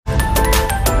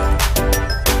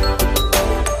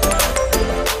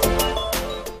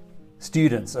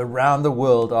Students around the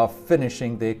world are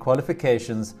finishing their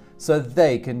qualifications so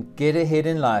they can get ahead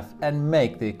in life and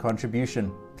make their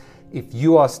contribution. If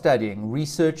you are studying,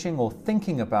 researching, or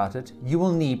thinking about it, you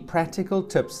will need practical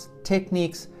tips,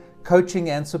 techniques,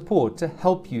 coaching, and support to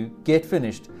help you get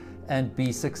finished and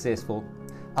be successful.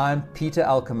 I'm Peter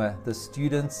Alkemer, the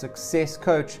Student Success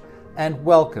Coach, and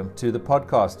welcome to the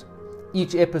podcast.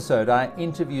 Each episode, I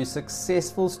interview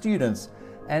successful students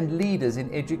and leaders in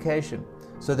education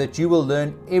so that you will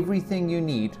learn everything you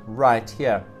need right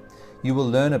here. You will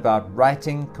learn about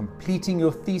writing, completing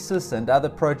your thesis and other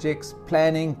projects,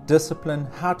 planning, discipline,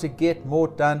 how to get more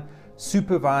done,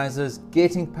 supervisors,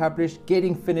 getting published,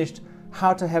 getting finished,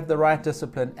 how to have the right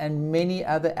discipline, and many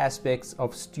other aspects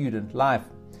of student life.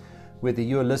 Whether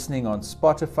you're listening on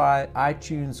Spotify,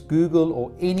 iTunes, Google,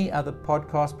 or any other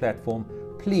podcast platform,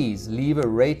 please leave a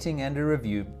rating and a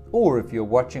review. Or if you're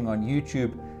watching on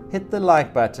YouTube, hit the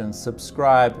like button,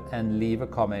 subscribe, and leave a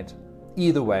comment.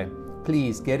 Either way,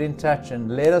 please get in touch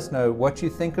and let us know what you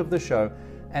think of the show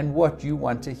and what you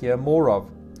want to hear more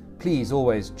of. Please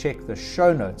always check the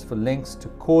show notes for links to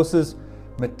courses,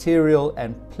 material,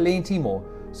 and plenty more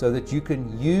so that you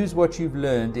can use what you've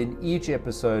learned in each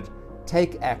episode,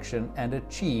 take action, and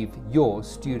achieve your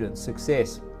student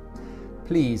success.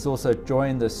 Please also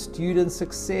join the Student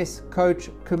Success Coach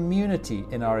community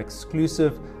in our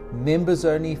exclusive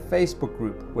members-only Facebook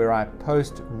group where I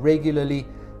post regularly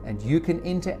and you can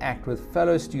interact with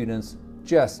fellow students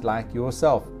just like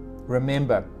yourself.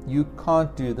 Remember, you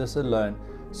can't do this alone,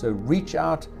 so reach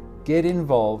out, get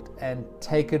involved, and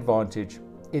take advantage.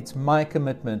 It's my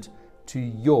commitment to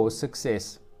your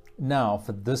success. Now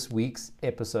for this week's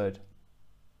episode.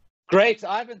 Great.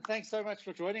 Ivan, thanks so much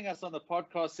for joining us on the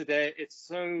podcast today. It's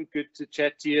so good to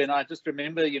chat to you. And I just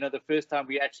remember, the first time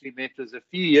we actually met was a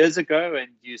few years ago, and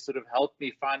you sort of helped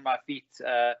me find my feet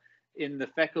in the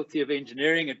Faculty of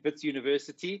Engineering at Wits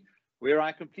University, where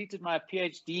I completed my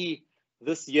PhD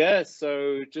this year.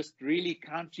 So just really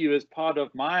count you as part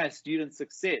of my student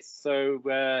success. So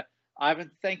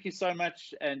Ivan, thank you so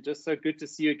much, and just so good to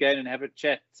see you again and have a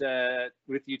chat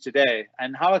with you today.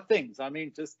 And how are things? I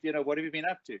mean, just, what have you been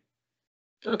up to?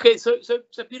 Okay, so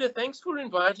Peter, thanks for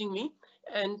inviting me,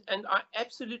 and I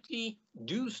absolutely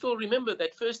do still remember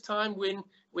that first time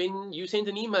when you sent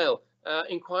an email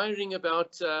inquiring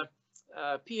about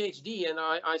PhD, and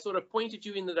I sort of pointed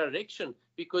you in the direction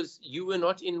because you were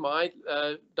not in my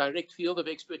direct field of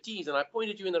expertise, and I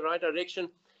pointed you in the right direction,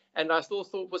 and I still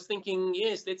was thinking,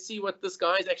 yes, let's see what this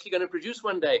guy is actually going to produce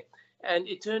one day, and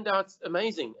it turned out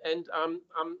amazing, and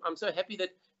I'm so happy that.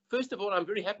 First of all, I'm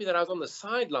very happy that I was on the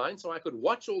sideline so I could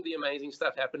watch all the amazing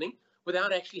stuff happening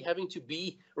without actually having to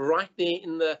be right there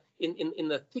in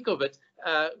the thick of it,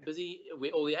 busy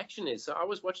where all the action is. So I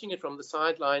was watching it from the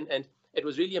sideline, and it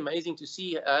was really amazing to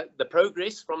see the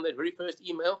progress from the very first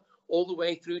email all the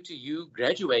way through to you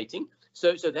graduating.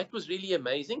 So that was really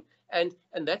amazing, and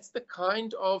that's the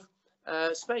kind of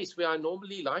space where I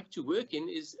normally like to work in,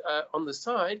 is on the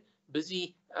side,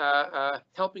 busy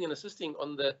helping and assisting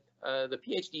on the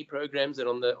PhD programs and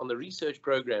on the research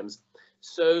programs.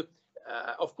 So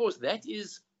of course that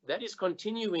is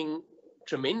continuing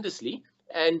tremendously,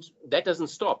 and that doesn't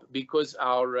stop because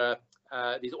our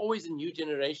there's always a new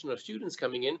generation of students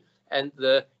coming in, and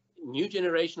the new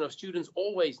generation of students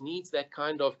always needs that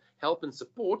kind of help and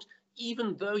support,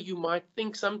 even though you might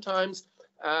think sometimes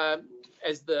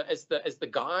as the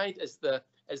guide, as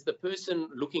the person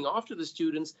looking after the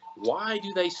students, why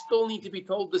do they still need to be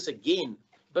told this again?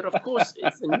 But of course,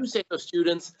 it's a new set of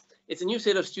students. It's a new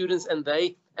set of students, and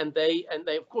they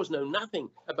of course know nothing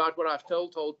about what I've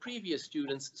told previous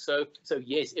students. So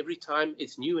yes, every time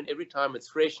it's new, and every time it's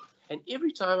fresh, and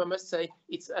every time I must say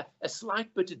it's a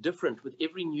slight bit different with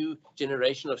every new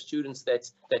generation of students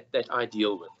that I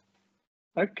deal with.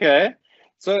 Okay.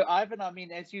 So Ivan, I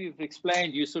mean, as you've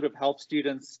explained, you sort of help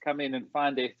students come in and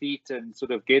find their feet and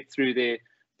sort of get through their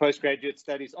postgraduate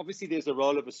studies. Obviously, there's a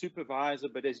role of a supervisor,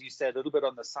 but as you said, a little bit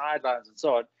on the sidelines and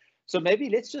so on. So maybe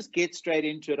let's just get straight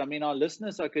into it. I mean, our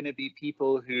listeners are going to be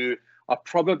people who are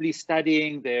probably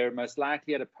studying. They're most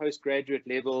likely at a postgraduate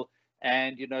level.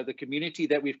 And, the community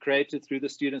that we've created through the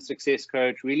Student Success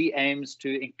Coach really aims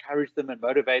to encourage them and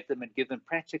motivate them and give them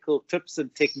practical tips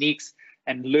and techniques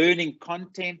and learning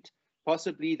content,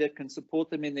 possibly that can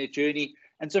support them in their journey.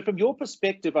 And so from your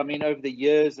perspective, I mean, over the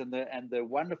years and the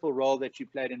wonderful role that you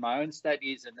played in my own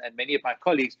studies and many of my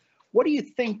colleagues, what do you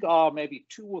think are maybe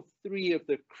 2 or 3 of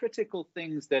the critical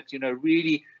things that,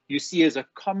 really you see as a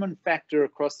common factor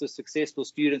across the successful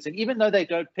students? And even though they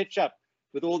don't pitch up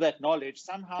with all that knowledge,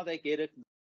 somehow they get it and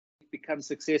become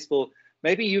successful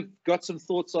maybe you've got some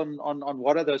thoughts on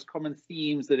what are those common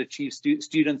themes that achieve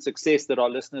student success that our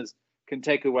listeners can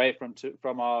take away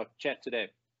from our chat today.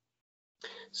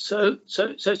 So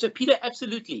Peter,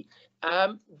 absolutely.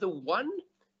 The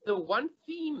one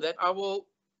theme that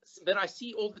I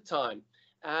see all the time,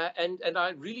 and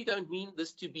I really don't mean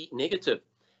this to be negative,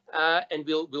 and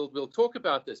we'll talk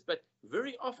about this, but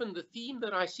very often the theme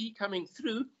that I see coming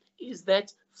through is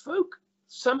that folk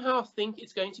somehow think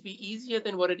it's going to be easier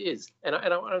than what it is, and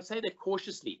I say that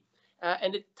cautiously,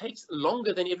 and it takes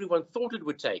longer than everyone thought it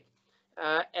would take,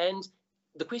 and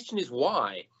the question is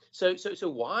why. So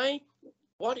why?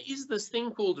 What is this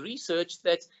thing called research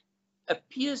that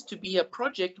appears to be a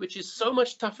project which is so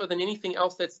much tougher than anything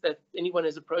else that anyone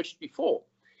has approached before?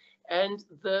 And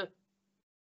the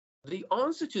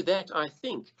answer to that, I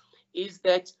think, is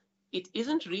that it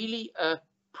isn't really a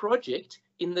project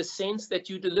in the sense that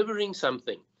you're delivering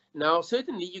something. Now,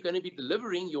 certainly you're going to be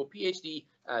delivering your PhD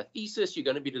thesis, you're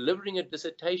going to be delivering a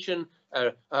dissertation,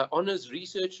 honors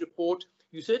research report.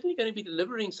 You're certainly going to be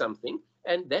delivering something,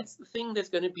 and that's the thing that's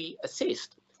going to be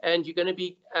assessed. And you're going to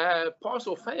be pass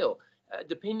or fail,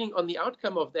 depending on the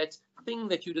outcome of that thing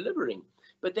that you're delivering.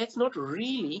 But that's not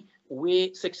really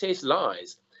where success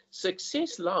lies.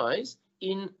 Success lies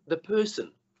in the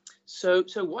person. So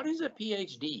what is a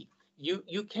PhD?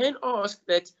 You can ask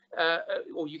that,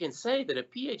 or you can say that a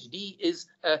PhD is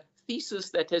a thesis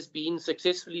that has been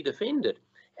successfully defended.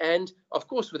 And of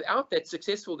course, without that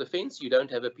successful defense, you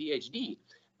don't have a PhD.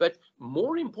 But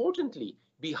more importantly,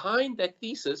 behind that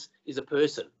thesis is a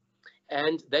person.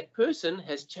 And that person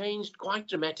has changed quite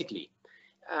dramatically.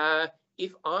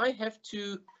 If I have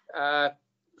to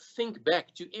think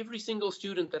back to every single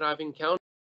student that I've encountered,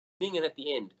 and at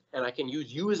the end, and I can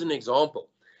use you as an example.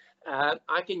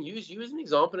 I can use you as an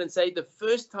example and say the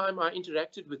first time I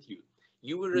interacted with you,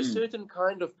 you were a certain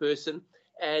kind of person,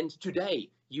 and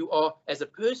today you are, as a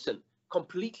person,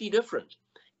 completely different.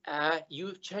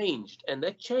 You've changed, and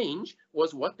that change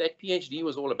was what that PhD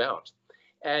was all about.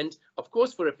 And of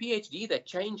course, for a PhD, that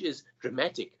change is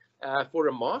dramatic. For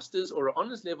a master's or an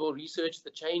honors level research,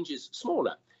 the change is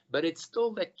smaller, but it's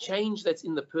still that change that's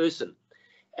in the person.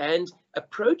 And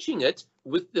approaching it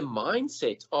with the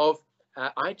mindset of,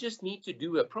 I just need to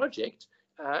do a project,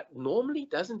 normally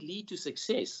doesn't lead to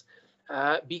success.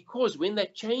 Because when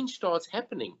that change starts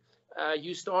happening,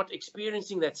 you start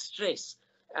experiencing that stress.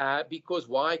 Because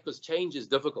why? Because change is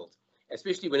difficult,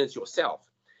 especially when it's yourself.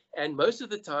 And most of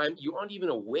the time, you aren't even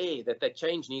aware that that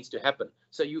change needs to happen.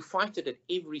 So you fight it at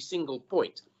every single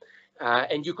point.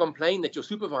 And you complain that your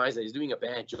supervisor is doing a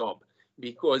bad job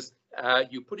because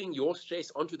you're putting your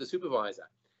stress onto the supervisor.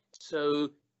 So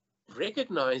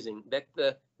recognizing that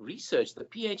the research, the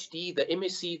PhD, the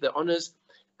MSc, the honors,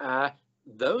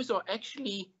 those are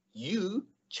actually you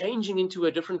changing into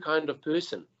a different kind of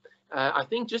person. I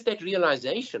think just that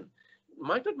realization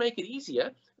might not make it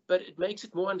easier, but it makes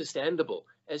it more understandable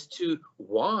as to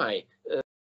why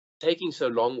taking so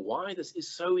long, why this is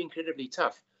so incredibly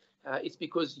tough. It's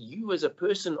because you as a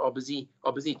person are busy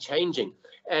changing.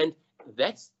 And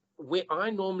that's where I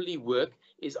normally work.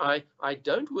 Is I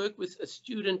don't work with a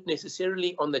student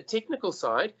necessarily on the technical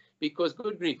side, because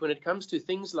good grief, when it comes to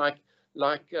things like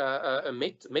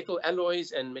metal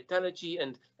alloys and metallurgy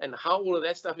and how all of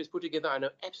that stuff is put together, I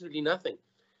know absolutely nothing.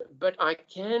 But I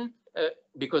can,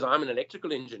 because I'm an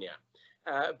electrical engineer,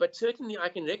 but certainly I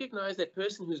can recognize that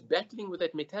person who's battling with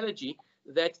that metallurgy,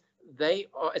 that they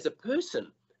are, as a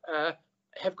person,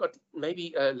 have got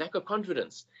maybe a lack of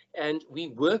confidence. And we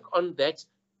work on that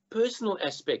personal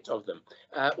aspect of them,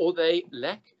 or they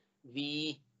lack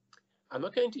the,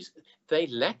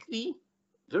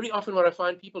 very often what I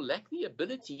find, people lack the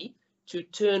ability to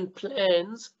turn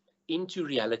plans into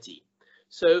reality.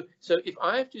 So if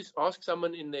I have to ask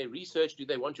someone in their research, do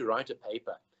they want to write a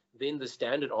paper? Then the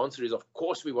standard answer is, of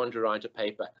course, we want to write a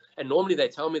paper. And normally they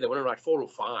tell me they want to write 4 or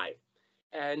 5.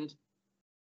 And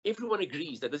everyone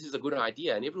agrees that this is a good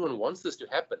idea and everyone wants this to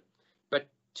happen. But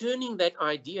turning that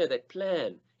idea, that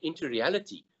plan, into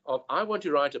reality of I want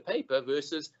to write a paper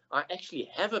versus I actually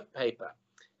have a paper,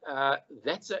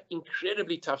 that's an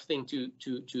incredibly tough thing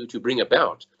to bring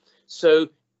about. So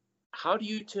how do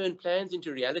you turn plans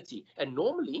into reality? And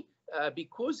normally,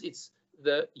 because it's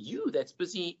the you that's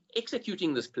busy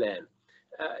executing this plan,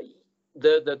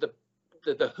 the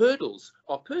hurdles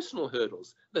are personal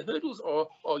hurdles. The hurdles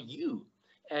are you.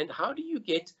 And how do you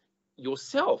get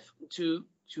yourself to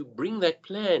bring that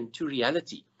plan to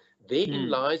reality? Therein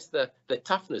lies the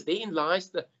toughness. Therein lies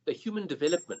the human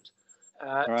development.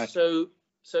 Right. So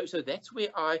that's where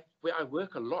I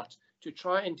work a lot, to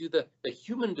try and do the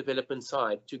human development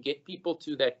side, to get people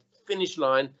to that finish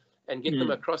line and get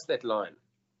them across that line.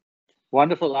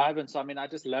 Wonderful, Ivan. So, I mean, I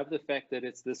just love the fact that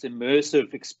it's this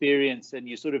immersive experience and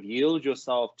you sort of yield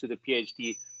yourself to the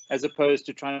PhD as opposed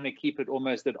to trying to keep it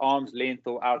almost at arm's length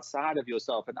or outside of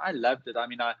yourself. And I loved it. I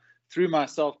mean, I threw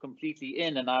myself completely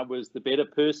in and I was the better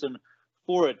person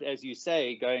for it, as you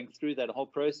say, going through that whole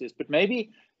process. But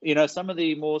maybe, you know, some of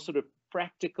the more sort of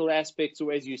practical aspects,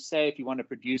 or as you say, if you want to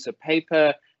produce a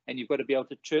paper and you've got to be able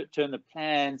to turn the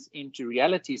plans into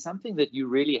reality, something that you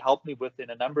really helped me with in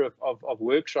a number of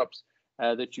workshops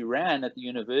that you ran at the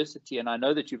university, and I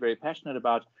know that you're very passionate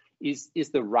about, is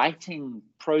the writing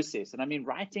process. And I mean,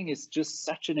 writing is just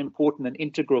such an important and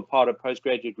integral part of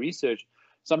postgraduate research.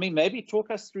 So I mean, maybe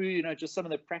talk us through, you know, just some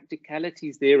of the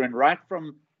practicalities there, and right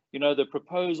from, you know, the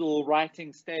proposal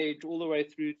writing stage all the way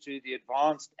through to the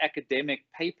advanced academic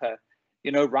paper.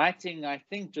 You know, writing, I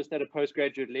think, just at a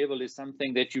postgraduate level is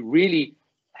something that you really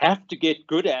have to get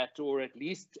good at, or at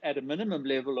least at a minimum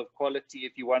level of quality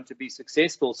if you want to be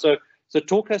successful. So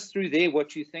talk us through there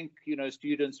what you think, you know,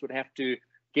 students would have to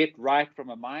get right from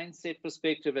a mindset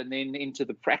perspective, and then into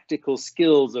the practical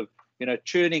skills of, you know,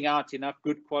 churning out enough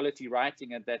good quality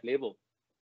writing at that level.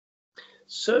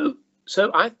 So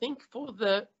I think for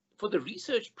the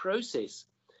research process,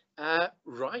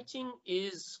 writing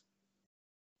is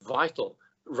vital.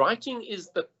 Writing is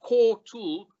the core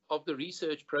tool of the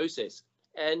research process.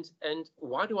 And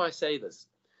why do I say this?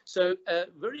 So a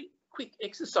very quick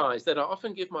exercise that I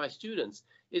often give my students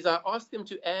is I ask them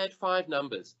to add 5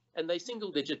 numbers, and they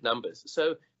single-digit numbers.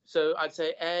 So I'd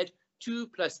say add 2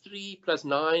 plus 3 plus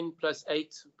 9 plus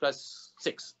 8 plus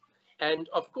 6. And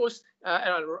of course,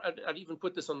 I'd even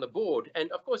put this on the board. And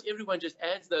of course, everyone just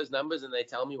adds those numbers and they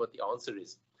tell me what the answer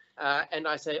is. And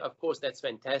I say, of course, that's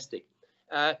fantastic.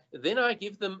 Then I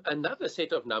give them another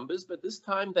set of numbers, but this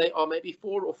time they are maybe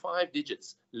 4 or 5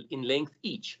 digits in length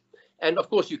each. And of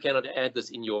course, you cannot add this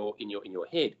in your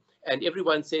head. And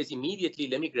everyone says immediately,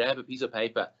 let me grab a piece of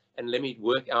paper and let me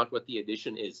work out what the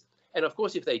addition is. And of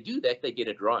course, if they do that, they get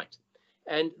it right.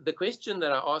 And the question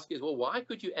that I ask is, well, why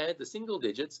could you add the single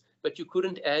digits, but you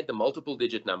couldn't add the multiple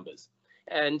digit numbers?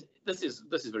 And this is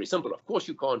very simple. Of course,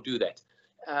 you can't do that.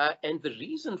 And the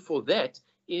reason for that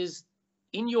is,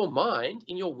 in your mind,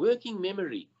 in your working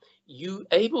memory, you're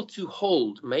able to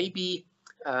hold maybe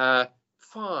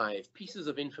 5 pieces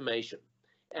of information.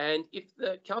 And if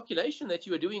the calculation that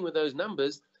you are doing with those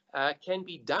numbers can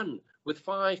be done with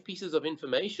 5 pieces of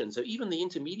information, so even the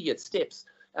intermediate steps,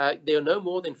 there are no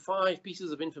more than 5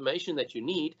 pieces of information that you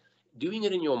need. Doing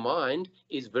it in your mind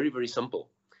is very, very simple.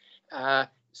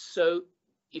 So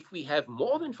if we have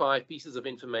more than 5 pieces of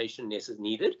information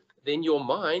needed, then your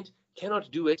mind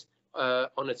cannot do it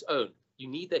on its own. You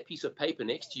need that piece of paper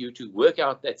next to you to work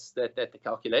out the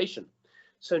calculation.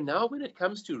 So now when it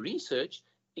comes to research,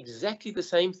 exactly the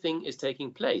same thing is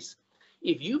taking place.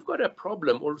 If you've got a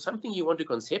problem or something you want to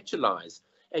conceptualize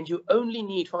and you only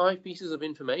need 5 pieces of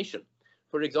information,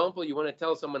 for example, you want to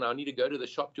tell someone, I need to go to the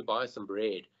shop to buy some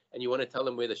bread, and you want to tell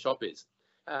them where the shop is.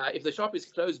 If the shop is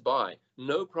close by,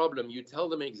 no problem. You tell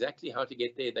them exactly how to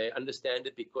get there. They understand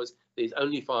it because there's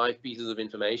only 5 pieces of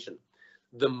information.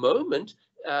 The moment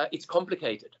it's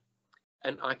complicated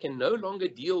and I can no longer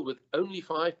deal with only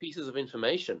 5 pieces of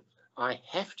information, I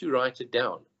have to write it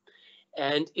down.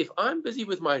 And if I'm busy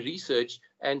with my research,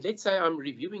 and let's say I'm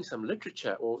reviewing some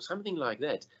literature or something like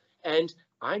that, and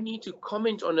I need to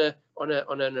comment on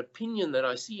an opinion that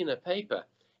I see in a paper,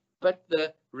 but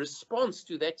the response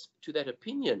to that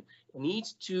opinion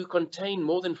needs to contain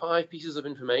more than 5 pieces of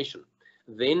information,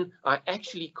 then I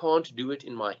actually can't do it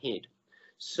in my head.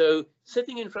 So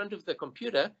sitting in front of the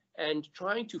computer and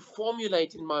trying to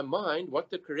formulate in my mind what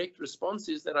the correct response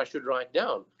is that I should write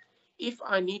down, if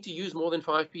I need to use more than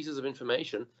 5 pieces of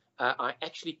information, I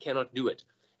actually cannot do it.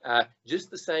 Just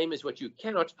the same as what you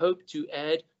cannot hope to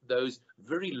add those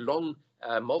very long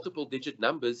multiple digit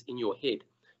numbers in your head.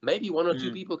 Maybe 1 or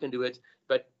 2 people can do it,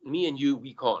 but me and you,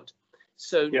 we can't.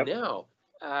 So now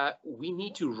we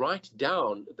need to write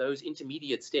down those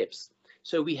intermediate steps.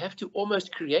 So we have to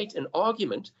almost create an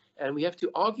argument, and we have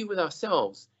to argue with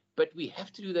ourselves, but we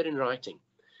have to do that in writing,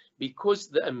 because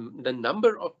the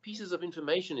number of pieces of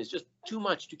information is just too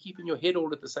much to keep in your head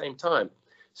all at the same time.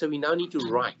 So we now need to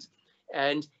write.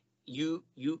 And you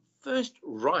first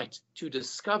write to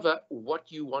discover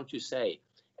what you want to say.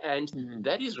 And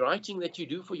that is writing that you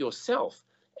do for yourself.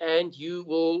 And you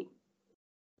will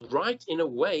write in a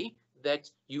way that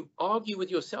you argue with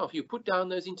yourself. You put down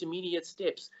those intermediate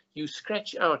steps. You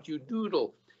scratch out, you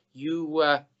doodle, you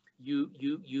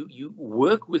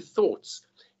work with thoughts.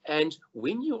 And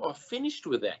when you are finished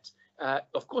with that,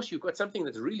 of course, you've got something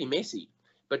that's really messy,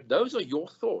 but those are your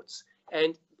thoughts.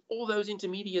 And all those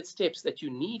intermediate steps that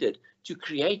you needed to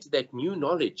create that new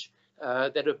knowledge,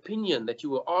 that opinion that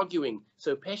you were arguing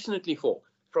so passionately for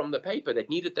from the paper that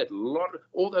needed that lot,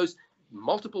 all those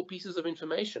multiple pieces of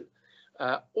information,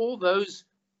 all those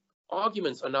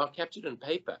arguments are now captured in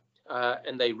paper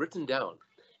and they're written down.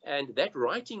 And that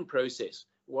writing process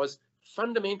was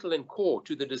fundamental and core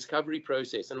to the discovery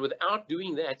process. And without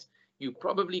doing that, you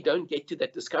probably don't get to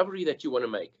that discovery that you want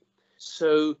to make.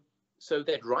 So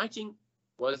that writing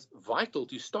was vital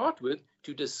to start with,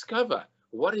 to discover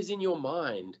what is in your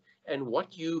mind and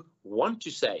what you want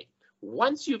to say.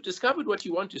 Once you've discovered what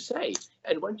you want to say,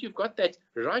 and once you've got that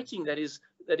writing that is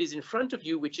in front of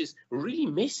you, which is really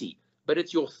messy, but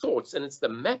it's your thoughts and it's the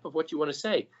map of what you want to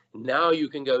say, now you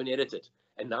can go and edit it.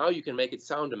 And now you can make it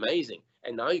sound amazing.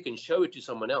 And now you can show it to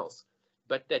someone else.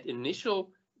 But that initial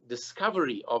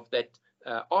discovery of that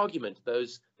argument,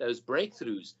 those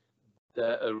breakthroughs,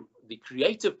 the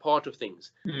creative part of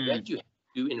things, that you have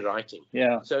to do in writing.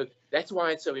 Yeah. So that's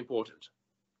why it's so important.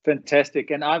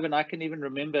 Fantastic. And Ivan, I can even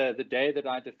remember the day that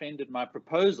I defended my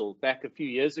proposal back a few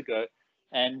years ago.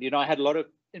 And, I had a lot of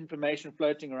information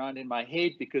floating around in my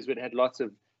head because we'd had lots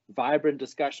of vibrant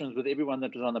discussions with everyone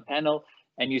that was on the panel.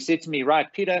 And you said to me,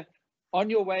 right, Peter, on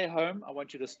your way home, I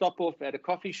want you to stop off at a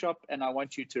coffee shop and I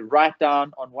want you to write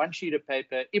down on one sheet of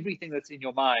paper everything that's in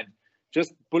your mind.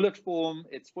 Just bullet form,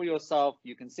 it's for yourself.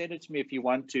 You can send it to me if you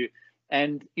want to.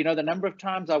 And, the number of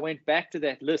times I went back to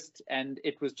that list and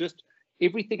it was just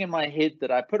everything in my head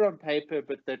that I put on paper,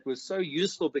 but that was so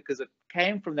useful because it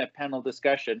came from that panel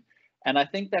discussion. And I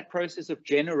think that process of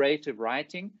generative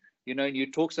writing, and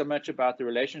you talk so much about the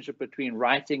relationship between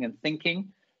writing and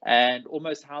thinking, and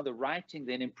almost how the writing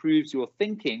then improves your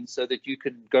thinking so that you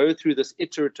can go through this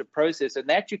iterative process and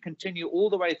that you continue all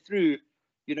the way through,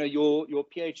 your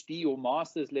PhD or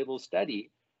master's level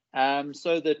study,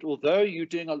 so that although you're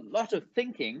doing a lot of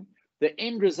thinking, the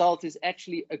end result is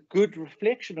actually a good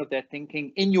reflection of that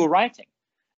thinking in your writing.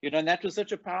 And that was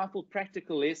such a powerful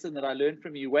practical lesson that I learned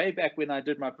from you way back when I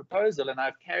did my proposal, and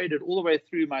I've carried it all the way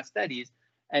through my studies,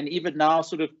 and even now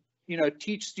sort of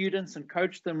teach students and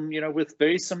coach them, with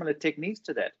very similar techniques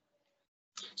to that.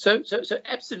 So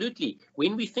absolutely.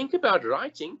 When we think about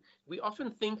writing, we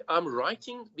often think I'm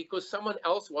writing because someone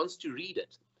else wants to read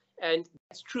it. And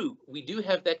that's true. We do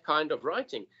have that kind of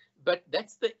writing, but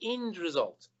that's the end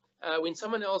result. When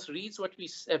someone else reads what we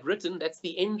have written, that's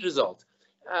the end result.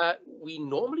 We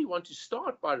normally want to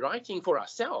start by writing for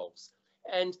ourselves.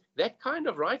 And that kind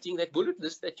of writing, that bullet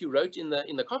list that you wrote in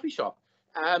the coffee shop,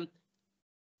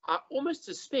 I almost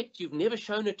suspect you've never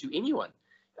shown it to anyone,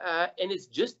 and it's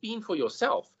just been for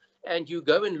yourself. And you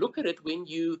go and look at it when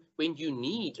you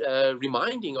need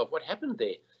reminding of what happened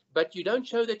there, but you don't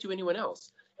show that to anyone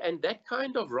else. And that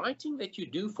kind of writing that you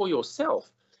do for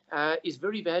yourself is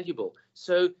very valuable.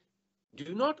 So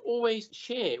do not always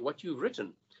share what you've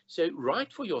written. So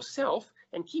write for yourself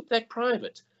and keep that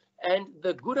private. And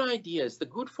the good ideas, the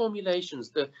good formulations,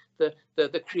 the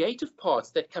creative parts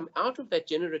that come out of that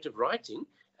generative writing,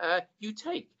 you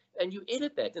take and you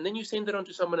edit that, and then you send it on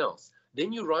to someone else.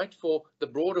 Then you write for the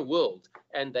broader world,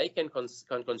 and they can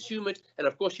consume it. And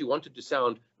of course, you want it to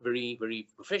sound very, very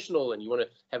professional, and you want to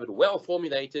have it well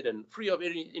formulated and free of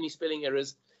any spelling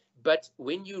errors. But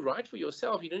when you write for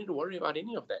yourself, you don't need to worry about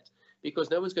any of that because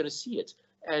no one's going to see it.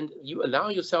 And you allow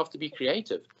yourself to be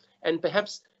creative. And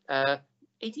perhaps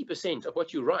 80% of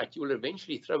what you write, you will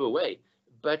eventually throw away.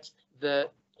 But the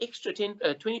extra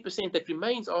 20% that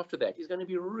remains after that is going to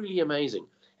be really amazing.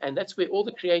 And that's where all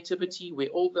the creativity, where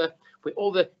all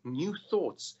the new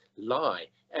thoughts lie.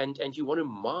 And you want to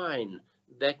mine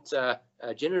that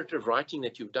generative writing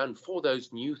that you've done for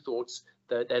those new thoughts,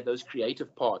 those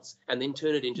creative parts, and then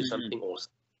turn it into something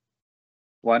awesome.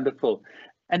 Wonderful.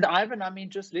 And Ivan,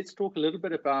 just let's talk a little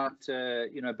bit about,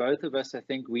 both of us, I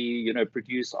think we,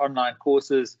 produce online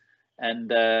courses,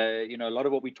 and, a lot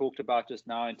of what we talked about just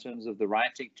now in terms of the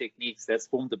writing techniques, that's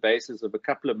formed the basis of a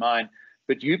couple of mine.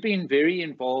 But you've been very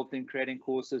involved in creating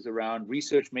courses around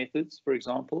research methods, for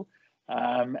example.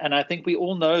 And I think we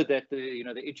all know that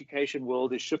the education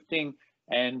world is shifting,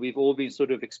 and we've all been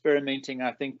sort of experimenting,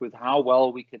 I think, with how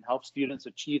well we can help students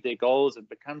achieve their goals and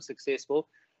become successful.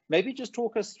 Maybe just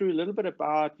talk us through a little bit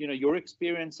about, your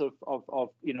experience of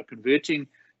converting,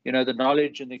 the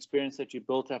knowledge and the experience that you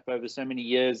built up over so many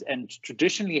years and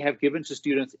traditionally have given to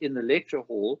students in the lecture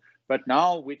hall, but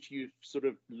now which you've sort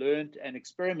of learned and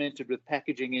experimented with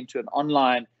packaging into an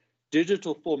online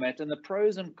digital format, and the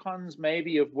pros and cons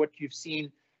maybe of what you've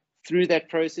seen through that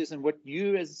process and what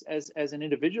you as an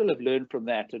individual have learned from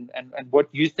that, and what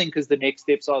you think is the next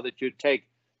steps are that you'd take,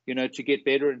 to get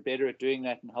better and better at doing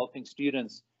that and helping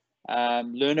students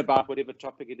learn about whatever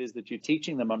topic it is that you're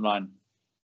teaching them online?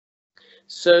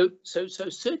 So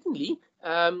certainly,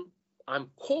 I'm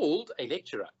called a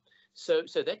lecturer. So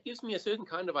that gives me a certain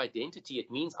kind of identity.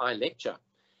 It means I lecture.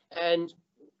 And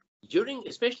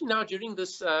especially now during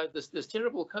this this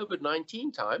terrible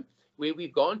COVID-19 time, where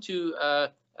we've gone to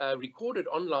recorded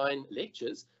online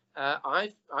lectures,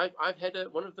 I've had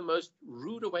one of the most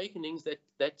rude awakenings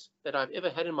that I've ever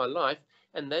had in my life,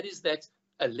 and that is that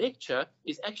a lecture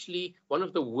is actually one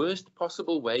of the worst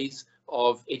possible ways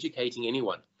of educating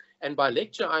anyone. And by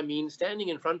lecture, I mean standing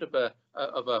in front of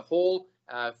a hall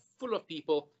full of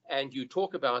people, and you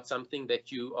talk about something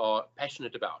that you are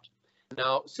passionate about.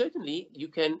 Now, certainly, you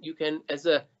can as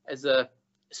a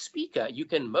speaker, you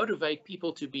can motivate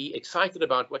people to be excited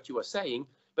about what you are saying,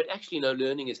 but actually no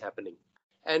learning is happening.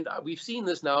 And we've seen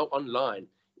this now online.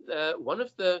 One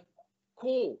of the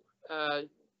core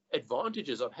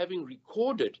advantages of having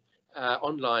recorded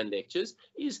online lectures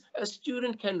is a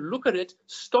student can look at it,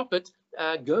 stop it,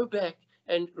 go back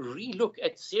and re-look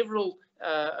at several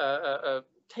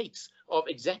takes of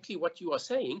exactly what you are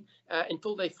saying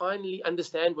until they finally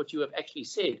understand what you have actually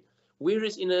said.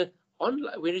 Whereas in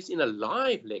a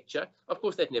live lecture, of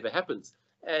course, that never happens.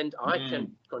 And I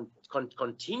can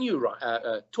continue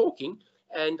talking,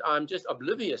 and I'm just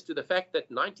oblivious to the fact that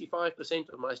 95%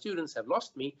 of my students have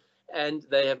lost me, and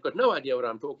they have got no idea what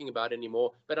I'm talking about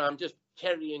anymore, but I'm just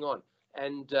carrying on.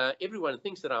 And everyone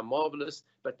thinks that I'm marvelous,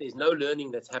 but there's no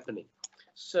learning that's happening.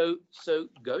 So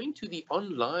going to the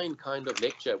online kind of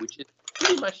lecture, which is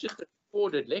pretty much just a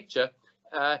recorded lecture,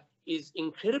 is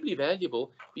incredibly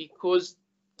valuable because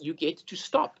you get to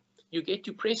stop. You get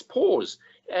to press pause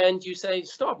and you say,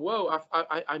 stop, whoa,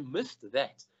 I missed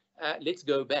that. Let's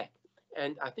go back.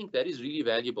 And I think that is really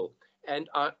valuable. And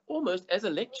I almost, as a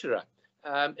lecturer,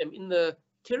 am in the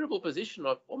terrible position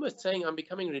of almost saying I'm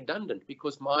becoming redundant,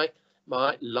 because my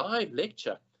live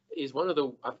lecture is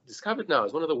I've discovered now,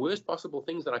 is one of the worst possible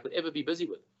things that I could ever be busy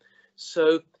with.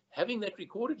 So having that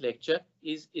recorded lecture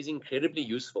is incredibly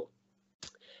useful.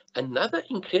 Another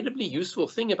incredibly useful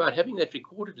thing about having that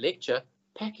recorded lecture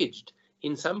packaged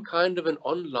in some kind of an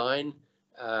online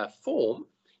form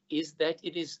is that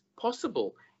it is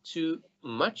possible to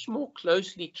much more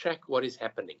closely track what is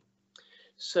happening.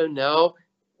 So now,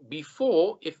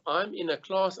 before, if I'm in a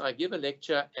class, I give a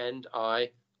lecture and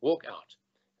I walk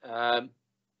out.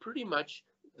 Pretty much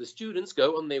the students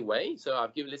go on their way. So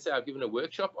let's say I've given a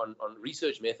workshop on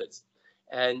research methods,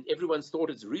 and everyone's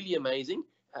thought it's really amazing.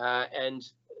 And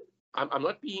I'm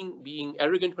not being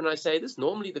arrogant when I say this.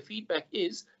 Normally the feedback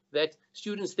is that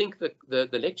students think that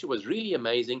the lecture was really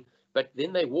amazing, but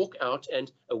then they walk out,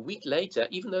 and a week later,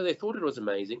 even though they thought it was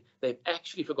amazing, they've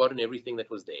actually forgotten everything that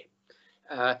was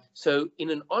there. So in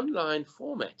an online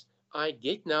format, I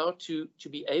get now to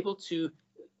be able to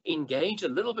engage a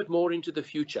little bit more into the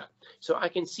future. So I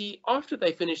can see after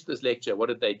they finish this lecture, what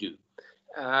did they do?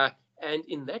 And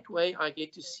in that way, I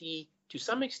get to see, to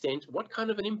some extent, what kind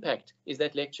of an impact is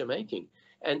that lecture making.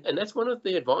 And that's one of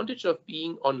the advantages of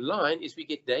being online, is we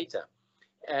get data.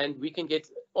 And we can get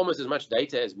almost as much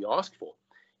data as we ask for.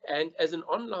 And as an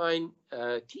online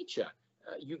teacher,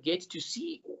 you get to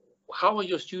see how are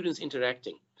your students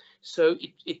interacting. So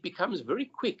it becomes very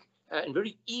quick and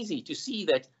very easy to see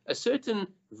that a certain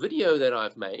video that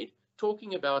I've made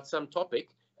talking about some topic,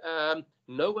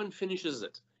 no one finishes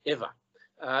it ever.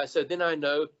 So then I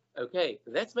know, okay,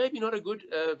 that's maybe not a good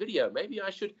video. Maybe I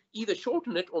should either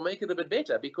shorten it or make it a bit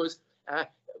better, because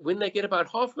when they get about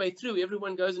halfway through,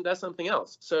 everyone goes and does something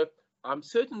else. So I'm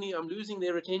losing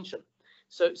their attention.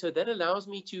 So that allows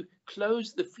me to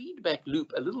close the feedback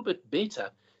loop a little bit better,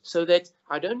 so that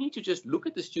I don't need to just look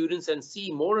at the students and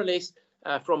see more or less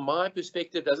from my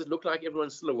perspective, does it look like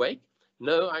everyone's still awake?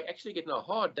 No, I actually get now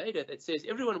hard data that says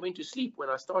everyone went to sleep when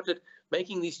I started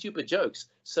making these stupid jokes.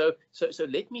 So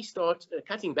let me start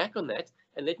cutting back on that,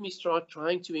 and let me start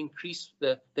trying to increase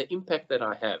the impact that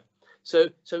I have. So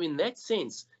in that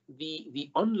sense,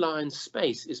 the online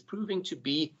space is proving to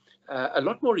be a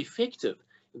lot more effective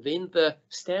than the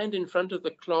stand in front of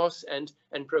the class and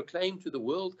proclaim to the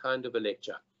world kind of a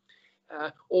lecture.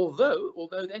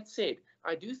 Although that said,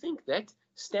 I do think that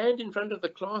stand in front of the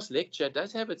class lecture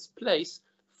does have its place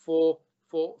for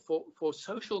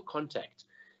social contact.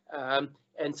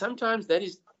 And sometimes that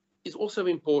is also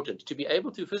important, to be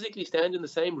able to physically stand in the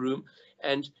same room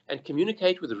and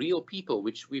communicate with real people,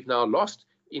 which we've now lost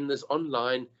in this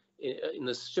online, in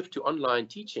this shift to online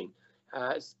teaching.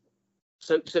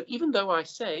 So even though I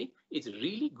say it's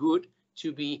really good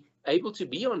to be able to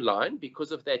be online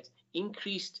because of that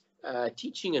increased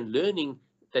teaching and learning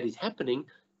that is happening,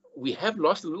 we have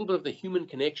lost a little bit of the human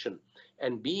connection.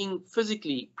 And being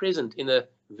physically present in a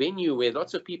venue where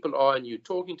lots of people are and you're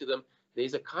talking to them,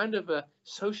 there's a kind of a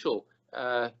social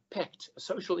pact, a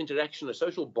social interaction, a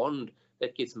social bond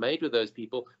that gets made with those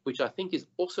people, which I think is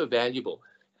also valuable.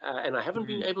 And I haven't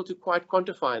been able to quite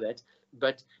quantify that,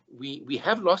 but we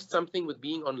have lost something with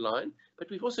being online, but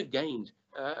we've also gained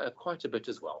quite a bit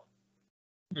as well.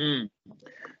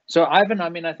 So Ivan, I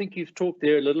mean, I think you've talked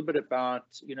there a little bit about,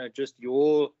 just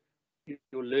your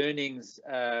learnings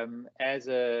as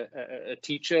a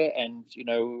teacher, and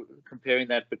comparing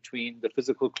that between the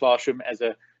physical classroom as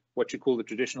what you call the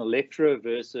traditional lecturer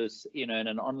versus in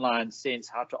an online sense,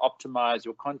 how to optimize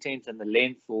your content and the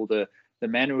length or the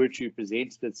manner which you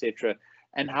present it, etc.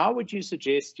 And how would you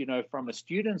suggest, from a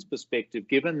student's perspective,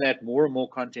 given that more and more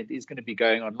content is going to be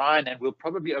going online, and we'll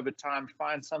probably over time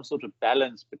find some sort of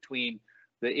balance between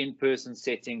the in-person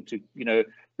setting to,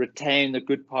 retain the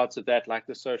good parts of that, like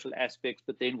the social aspects,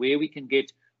 but then where we can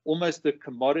get almost the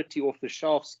commodity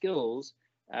off-the-shelf skills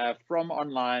from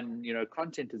online,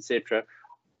 content, etc.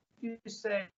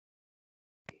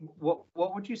 What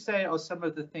would you say are some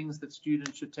of the things that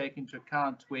students should take into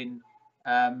account when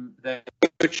they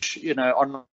search,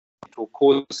 online or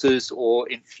courses, or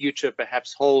in future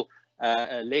perhaps whole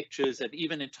lectures and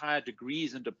even entire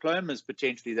degrees and diplomas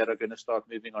potentially that are going to start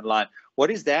moving online?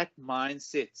 What is that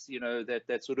mindset,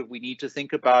 that sort of we need to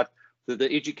think about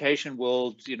the education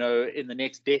world, in the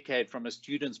next decade from a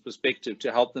student's perspective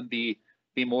to help them be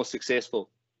more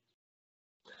successful?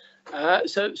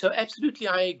 So absolutely,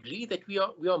 I agree that we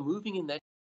are moving in that.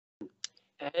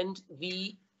 And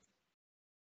the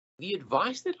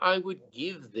advice that I would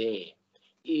give there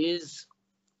is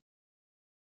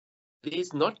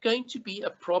there's not going to be a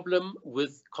problem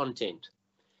with content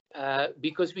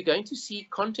because we're going to see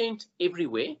content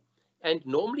everywhere. And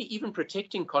normally even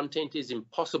protecting content is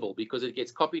impossible because it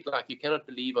gets copied like you cannot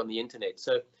believe on the internet.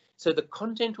 So the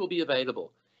content will be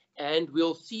available, and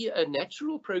we'll see a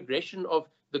natural progression of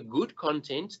the good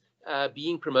content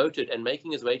being promoted and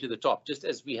making its way to the top, just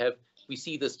as we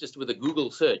see this just with a Google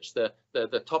search.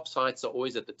 The top sites are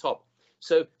always at the top.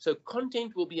 So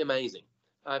content will be amazing.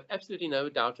 I have absolutely no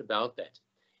doubt about that.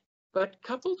 But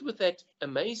coupled with that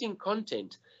amazing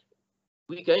content,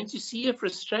 we're going to see a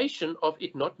frustration of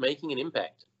it not making an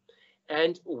impact.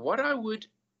 And what I would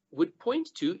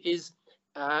point to is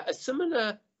a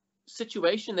similar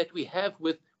situation that we have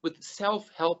with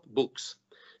self-help books.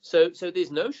 So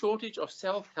there's no shortage of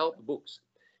self-help books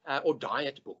or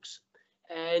diet books.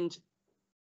 And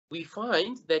we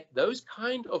find that those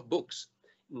kind of books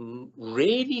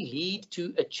rarely lead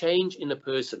to a change in a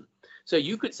person. So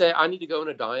you could say, I need to go on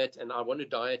a diet and I want to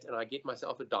diet, and I get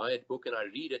myself a diet book and I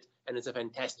read it, and it's a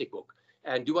fantastic book.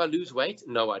 And do I lose weight?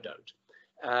 No, I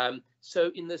don't.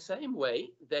 So in the same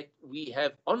way that we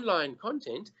have online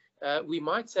content, we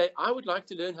might say, I would like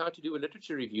to learn how to do a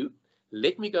literature review.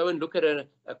 Let me go and look at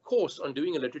a course on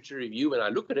doing a literature review, and I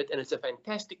look at it and it's a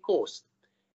fantastic course.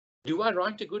 Do I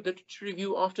write a good literature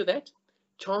review after that?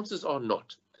 Chances are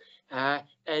not.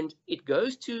 And it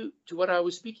goes to what I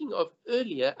was speaking of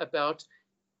earlier about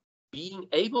being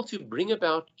able to bring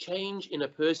about change in a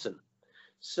person.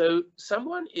 So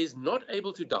someone is not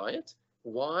able to diet.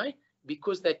 Why?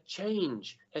 Because that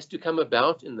change has to come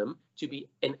about in them to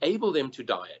enable them to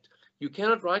diet. You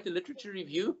cannot write a literature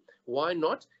review. Why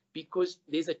not? Because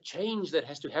there's a change that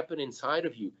has to happen inside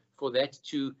of you for that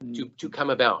to come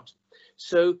about.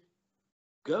 So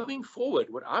going forward,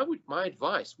 my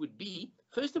advice would be,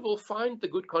 first of all, find the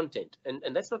good content,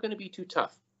 and that's not going to be too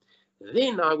tough.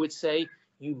 Then I would say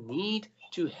you need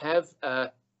to have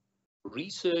a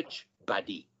research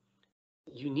buddy.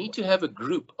 You need to have a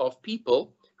group of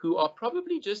people who are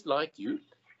probably just like you,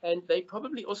 and they're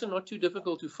probably also not too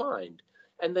difficult to find.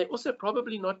 And they're also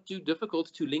probably not too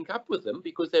difficult to link up with them,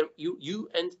 because you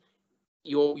and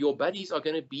your buddies are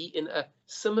going to be in a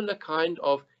similar kind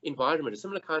of environment, a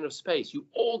similar kind of space. You're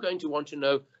all going to want to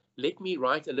know, let me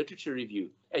write a literature review,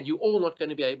 and you're all not going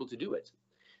to be able to do it.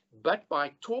 But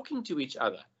by talking to each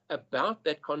other about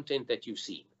that content that you've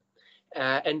seen,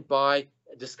 and by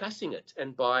discussing it,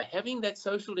 and by having that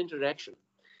social interaction,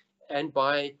 and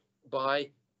by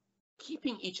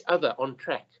keeping each other on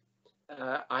track,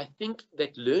 I think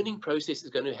that learning process is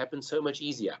going to happen so much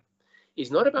easier. It's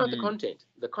not about the content.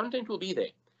 The content will be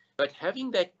there. But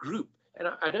having that group, and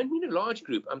I don't mean a large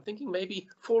group, I'm thinking maybe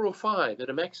 4 or 5 at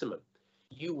a maximum.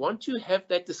 You want to have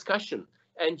that discussion,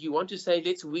 and you want to say,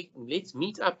 let's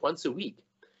meet up once a week.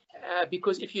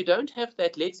 Because if you don't have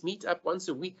that let's meet up once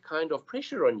a week kind of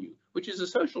pressure on you, which is a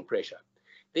social pressure,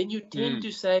 then you tend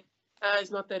to say,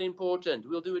 it's not that important,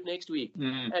 we'll do it next week.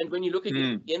 And when you look at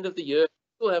it at the end of the year, you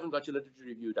still haven't got your literature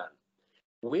review done.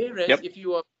 Whereas if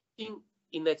you are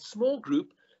in that small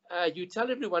group, you tell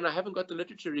everyone, I haven't got the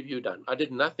literature review done. I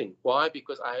did nothing. Why?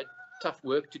 Because I had tough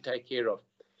work to take care of.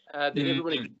 Then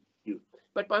everyone agrees with you.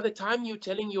 But by the time you're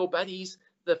telling your buddies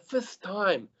the 5th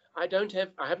time, I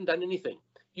haven't done anything,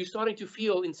 you're starting to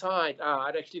feel inside,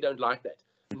 I actually don't like that.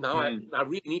 Now I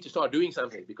really need to start doing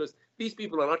something, because these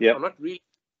people are not really,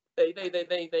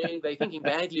 they're thinking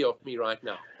badly of me right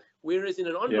now. Whereas in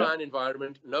an online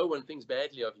environment, no one thinks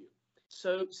badly of you.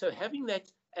 So having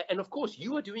that, and of course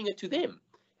you are doing it to them.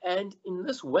 And in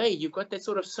this way, you've got that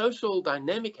sort of social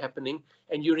dynamic happening,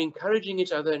 and you're encouraging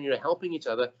each other and you're helping each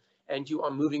other, and you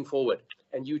are moving forward.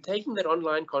 And you're taking that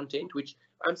online content, which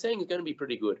I'm saying is going to be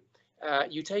pretty good.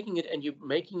 You're taking it and you're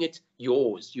making it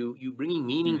yours. You're bringing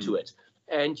meaning to it.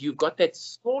 And you've got that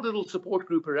small little support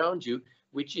group around you,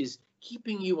 which is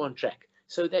keeping you on track.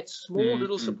 So that small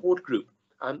little support group,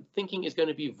 I'm thinking, is going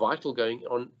to be vital going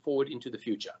on forward into the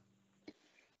future.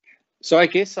 So I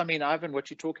guess, I mean, Ivan, what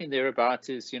you're talking there about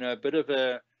is, a bit of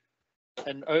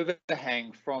an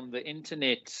overhang from the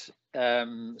internet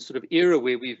sort of era,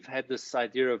 where we've had this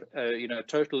idea of,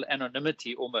 total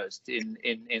anonymity almost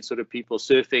in sort of people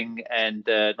surfing and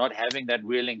not having that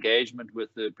real engagement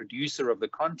with the producer of the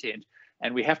content.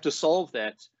 And we have to solve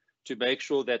that to make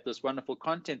sure that this wonderful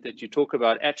content that you talk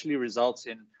about actually results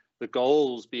in the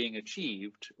goals being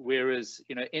achieved. Whereas,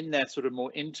 in that sort of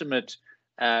more intimate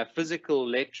physical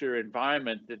lecture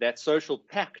environment, that social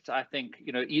pact, I think,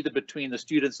 either between the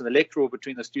students and the lecturer or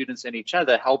between the students and each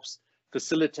other, helps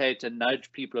facilitate and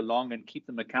nudge people along and keep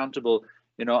them accountable,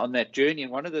 on that journey.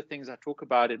 And one of the things I talk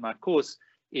about in my course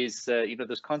is,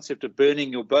 this concept of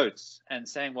burning your boats and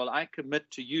saying, well, I commit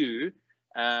to you,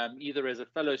 either as a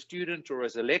fellow student or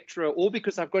as a lecturer, or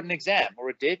because I've got an exam or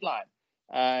a deadline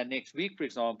next week, for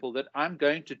example, that I'm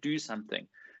going to do something.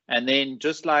 And then,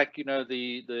 just like,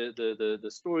 the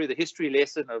story, the history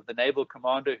lesson of the naval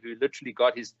commander who literally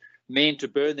got his men to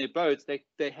burn their boats,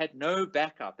 they had no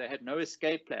backup, they had no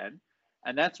escape plan.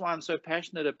 And that's why I'm so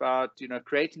passionate about,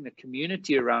 creating a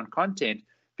community around content,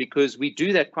 because we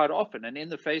do that quite often. And in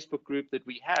the Facebook group that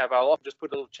we have, I'll often just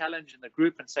put a little challenge in the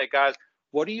group and say, guys,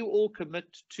 what do you all commit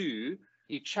to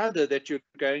each other that you're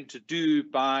going to do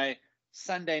by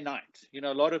Sunday night?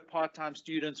 A lot of part-time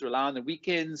students rely on the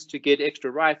weekends to get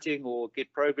extra writing or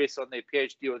get progress on their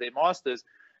PhD or their master's,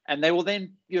 and they will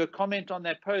then comment on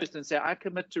that post and say, I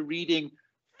commit to reading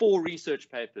 4 research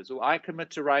papers, or I commit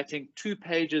to writing 2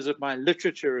 pages of my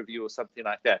literature review, or something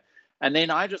like that. And then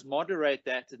I just moderate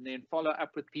that and then follow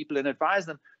up with people and advise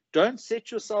them, don't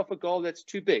set yourself a goal that's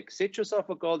too big. Set yourself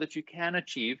a goal that you can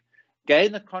achieve,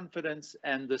 gain the confidence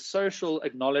and the social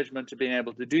acknowledgement of being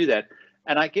able to do that.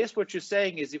 And I guess what you're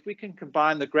saying is, if we can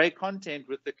combine the great content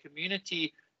with the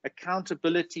community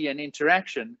accountability and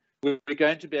interaction, we're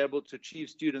going to be able to achieve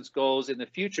students' goals in the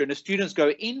future. And if students go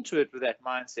into it with that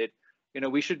mindset,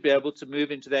 we should be able to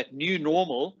move into that new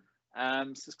normal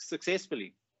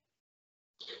successfully.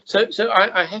 So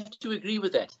I have to agree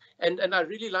with that. And I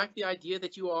really like the idea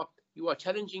that you are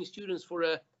challenging students for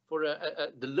a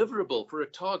deliverable, for a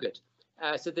target.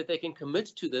 So that they can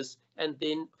commit to this and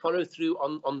then follow through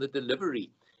on the delivery.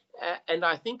 And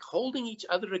I think holding each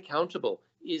other accountable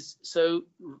is so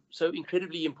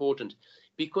incredibly important,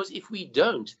 because if we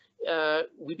don't,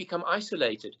 we become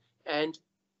isolated. And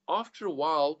after a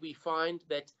while, we find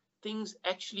that things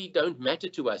actually don't matter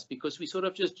to us, because we sort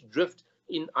of just drift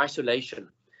in isolation.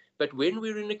 But when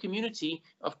we're in a community,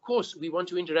 of course, we want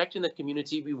to interact in that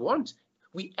community.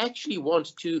 We actually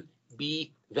want to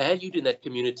be valued in that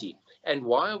community. And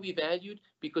why are we valued?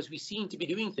 Because we seem to be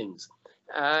doing things.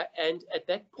 And at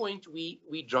that point,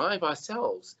 we drive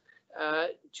ourselves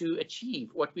to achieve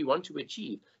what we want to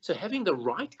achieve. So having the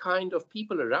right kind of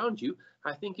people around you,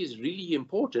 I think, is really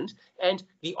important. And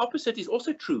the opposite is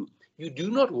also true. You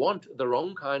do not want the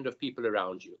wrong kind of people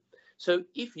around you. So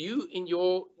if you in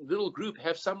your little group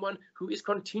have someone who is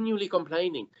continually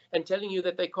complaining and telling you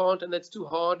that they can't and that's too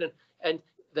hard, and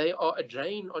they are a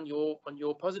drain on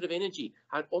your positive energy,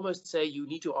 I'd almost say you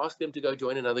need to ask them to go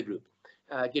join another group.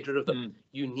 Get rid of them.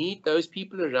 You need those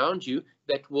people around you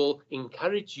that will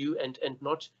encourage you and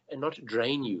not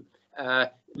drain you.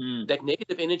 That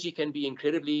negative energy can be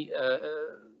incredibly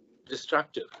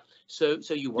destructive. So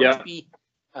you want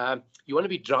to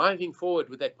be driving forward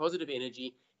with that positive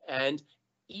energy, and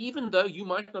even though you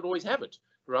might not always have it,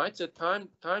 right? So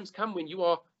times come when you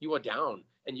are down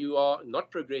and you are not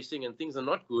progressing and things are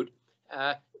not good.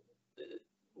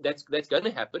 That's going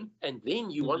to happen, and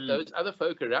then you want those other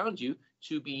folk around you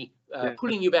to be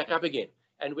pulling you back up again.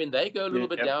 And when they go a little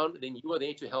bit down, then you are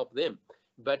there to help them.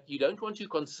 But you don't want to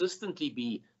consistently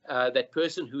be that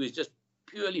person who is just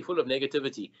purely full of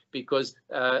negativity, because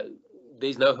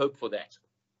there's no hope for that.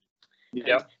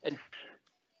 Yeah.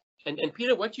 And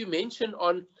Peter, what you mentioned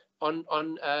on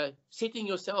setting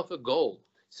yourself a goal.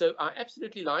 So I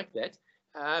absolutely like that.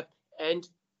 And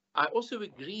I also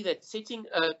agree that setting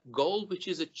a goal which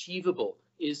is achievable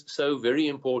is so very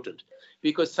important,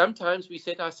 because sometimes we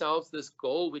set ourselves this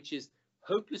goal which is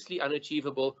hopelessly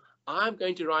unachievable. I'm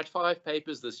going to write 5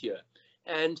 papers this year.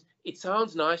 And it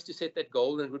sounds nice to set that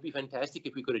goal, and it would be fantastic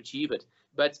if we could achieve it,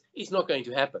 but it's not going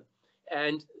to happen.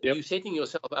 And you're setting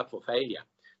yourself up for failure.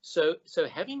 So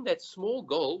having that small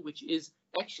goal, which is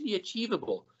actually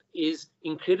achievable, is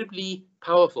incredibly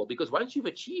powerful, because once you've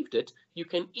achieved it, you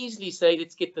can easily say,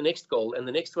 let's get the next goal and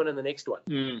the next one and the next one.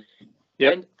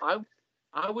 And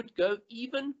I would go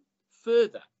even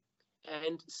further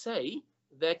and say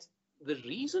that the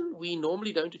reason we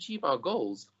normally don't achieve our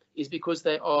goals is because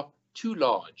they are too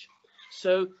large.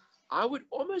 So I would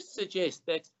almost suggest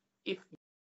that if you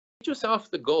set yourself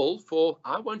the goal for,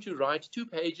 I want to write 2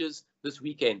 pages this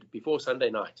weekend before Sunday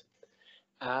night,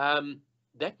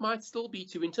 that might still be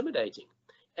too intimidating.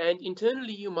 And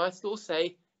internally, you might still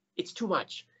say, it's too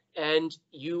much. And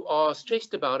you are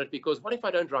stressed about it, because what if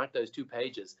I don't write those 2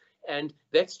 pages? And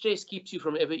that stress keeps you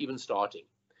from ever even starting.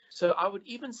 So I would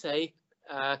even say,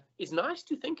 it's nice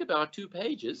to think about 2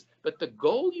 pages, but the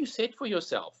goal you set for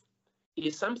yourself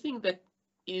is something that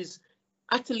is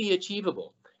utterly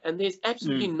achievable. And there's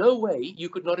absolutely no way you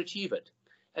could not achieve it.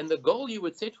 And the goal you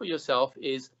would set for yourself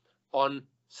is, on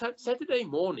Saturday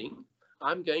morning,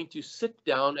 I'm going to sit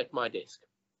down at my desk.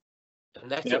 And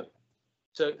that's all.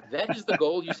 So that is the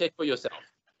goal you set for yourself.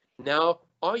 Now,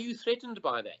 are you threatened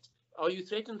by that? Are you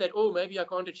threatened that, oh, maybe I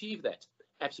can't achieve that?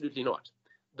 Absolutely not.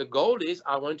 The goal is,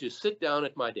 I want to sit down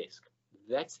at my desk.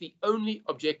 That's the only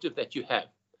objective that you have.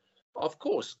 Of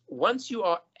course, once you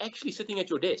are actually sitting at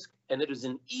your desk, and it is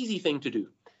an easy thing to do,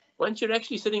 once you're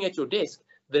actually sitting at your desk,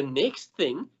 the next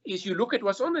thing is you look at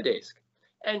what's on the desk,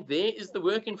 and there is the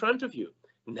work in front of you.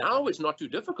 Now it's not too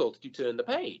difficult to turn the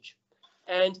page.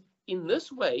 And in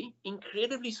this way,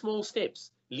 incredibly small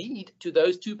steps lead to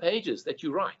those 2 pages that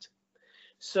you write.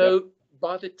 So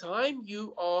by the time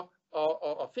you are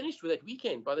finished with that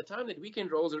weekend, by the time that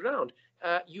weekend rolls around,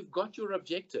 you've got your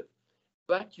objective.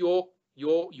 But your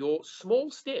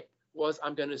small step was,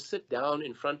 I'm going to sit down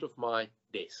in front of my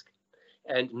desk.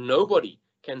 And nobody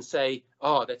can say,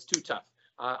 oh, that's too tough.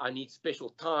 I need special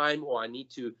time, or I need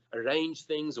to arrange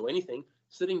things or anything.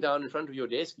 Sitting down in front of your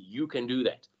desk, you can do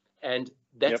that. And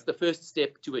that's the first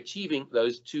step to achieving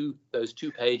those two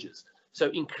pages. So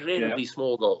incredibly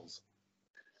small goals.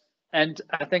 And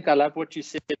I think I love what you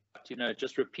said,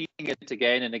 just repeating it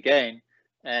again and again.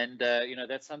 And,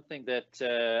 that's something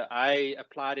that I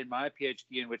applied in my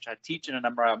PhD, in which I teach in a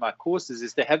number of my courses,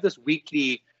 is to have this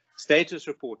weekly status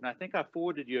report. And I think I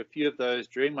forwarded you a few of those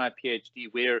during my PhD,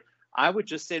 where I would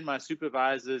just send my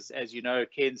supervisors, as you know,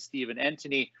 Ken, Steve, and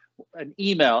Anthony, an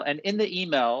email. And in the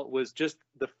email was just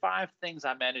the 5 things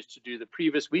I managed to do the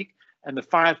previous week and the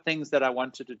 5 things that I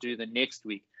wanted to do the next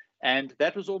week. And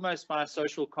that was almost my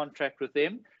social contract with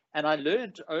them. And I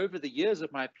learned over the years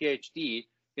of my PhD,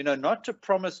 not to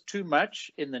promise too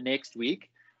much in the next week,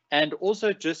 and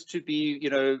also just to be,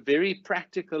 very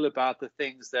practical about the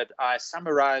things that I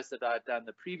summarized that I'd done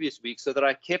the previous week, so that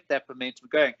I kept that momentum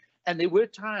going. And there were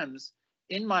times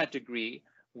in my degree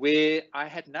where I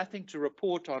had nothing to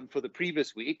report on for the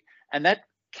previous week, and that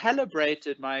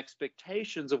calibrated my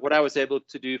expectations of what I was able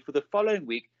to do for the following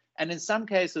week. And in some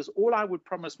cases, all I would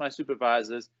promise my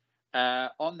supervisors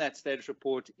on that status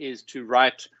report is to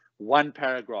write 1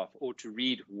 paragraph or to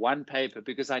read 1 paper,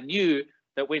 because I knew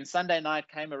that when Sunday night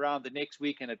came around the next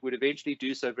week, and it would eventually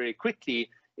do so very quickly,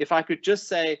 if I could just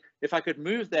say, if I could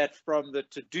move that from the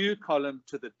to-do column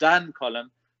to the done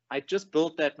column, I just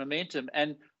built that momentum.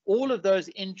 And all of those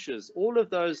inches, all of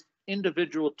those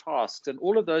individual tasks, and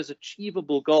all of those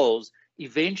achievable goals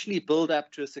eventually build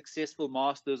up to a successful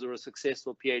master's or a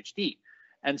successful PhD.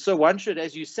 And so one should,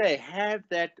 as you say, have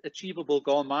that achievable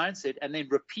goal mindset, and then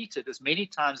repeat it as many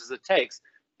times as it takes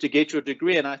to get your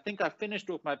degree. And I think I finished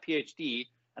off my PhD,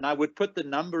 and I would put the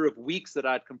number of weeks that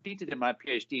I'd completed in my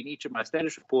PhD in each of my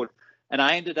status report, and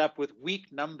I ended up with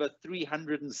week number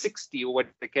 360, or what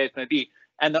the case may be.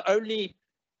 And the only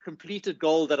completed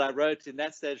goal that I wrote in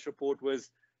that status report was,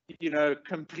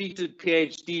 completed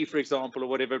PhD, for example, or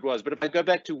whatever it was. But if I go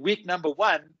back to week number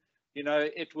 1,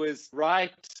 it was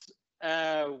write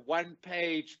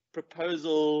 1-page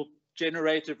proposal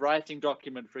generative writing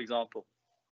document, for example.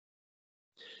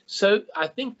 So I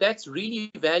think that's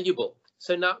really valuable.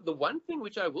 So now the one thing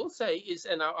which I will say is,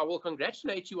 and I will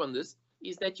congratulate you on this,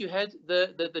 is that you had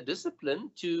the discipline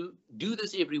to do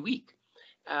this every week.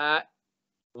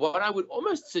 What I would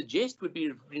almost suggest would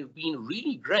be been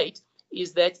really great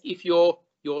is that if your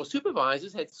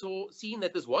supervisors had seen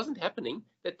that this wasn't happening,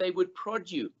 that they would prod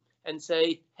you and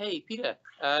say, hey, Peter,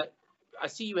 I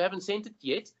see you haven't sent it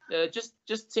yet.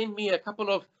 Just send me a couple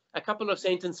of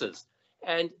sentences.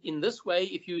 And in this way,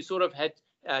 if you sort of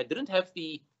didn't have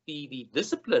the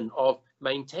discipline of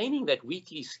maintaining that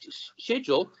weekly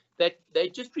schedule, that they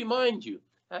just remind you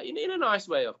in a nice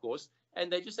way, of course,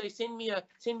 and they just say, send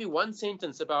me one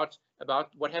sentence about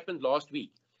what happened last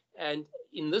week. And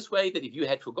in this way, that if you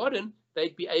had forgotten,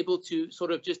 they'd be able to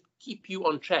sort of just keep you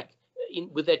on track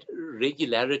with that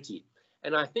regularity.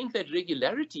 And I think that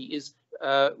regularity is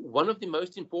one of the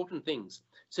most important things.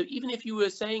 So even if you were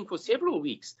saying for several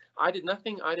weeks, I did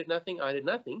nothing,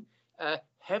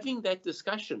 having that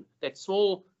discussion, that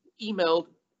small emailed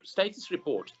status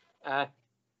report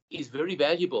is very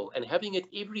valuable. And having it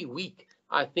every week,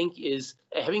 I think, is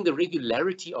having the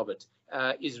regularity of it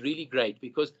is really great,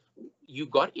 because you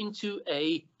got into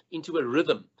a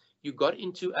rhythm. You got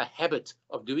into a habit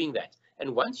of doing that.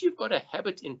 And once you've got a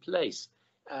habit in place,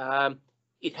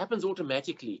 it happens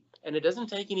automatically, and it doesn't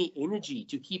take any energy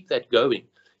to keep that going.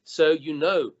 So you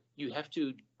have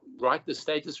to write the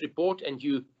status report, and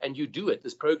you do it,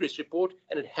 this progress report,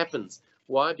 and it happens.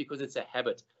 Why? Because it's a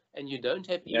habit, and you don't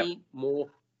have any more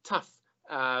tough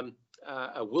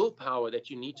a willpower that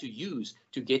you need to use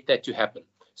to get that to happen.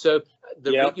 So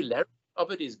the regularity of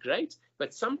it is great,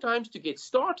 but sometimes to get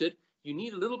started, you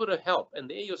need a little bit of help. And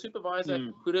there your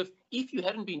supervisor could have, if you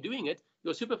hadn't been doing it,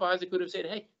 your supervisor could have said,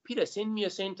 hey, Peter, send me a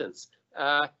sentence.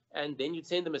 And then you'd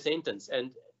send them a sentence.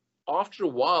 And after a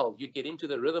while, you'd get into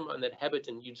the rhythm and that habit,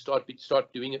 and you'd start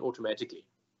doing it automatically.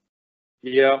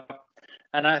 Yeah.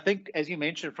 And I think, as you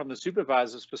mentioned, from the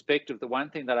supervisor's perspective, the one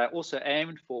thing that I also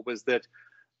aimed for was that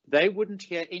they wouldn't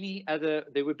hear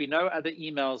there would be no other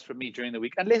emails from me during the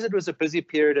week, unless it was a busy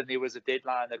period and there was a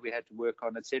deadline that we had to work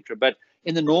on, etc. But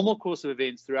in the normal course of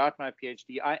events throughout my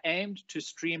PhD, I aimed to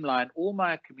streamline all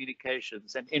my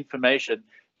communications and information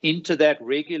into that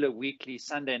regular weekly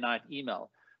Sunday night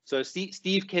email. So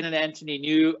Steve, Ken, and Anthony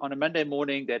knew on a Monday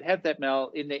morning they'd have that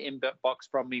mail in their inbox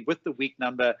from me with the week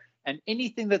number, and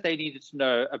anything that they needed to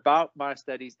know about my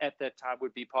studies at that time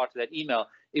would be part of that email.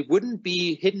 It wouldn't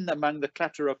be hidden among the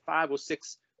clutter of 5 or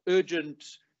 6 urgent,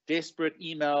 desperate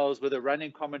emails with a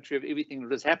running commentary of everything that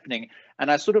was happening.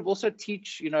 And I sort of also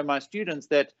teach, my students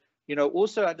that,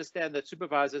 also understand that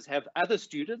supervisors have other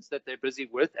students that they're busy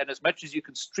with, and as much as you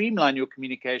can streamline your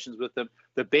communications with them,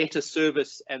 the better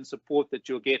service and support that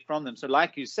you'll get from them. So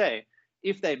like you say,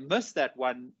 if they miss that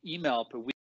one email per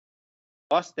week,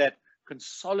 lost that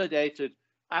consolidated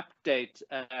update,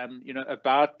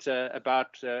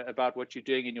 about what you're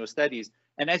doing in your studies.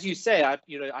 And as you say, I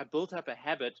built up a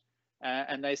habit,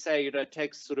 and they say, it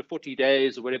takes sort of 40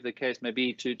 days or whatever the case may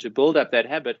be to build up that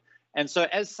habit. And so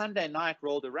as Sunday night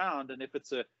rolled around, and if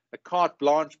it's a carte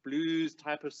blanche blues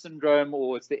type of syndrome,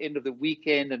 or it's the end of the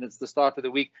weekend and it's the start of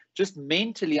the week, just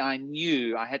mentally I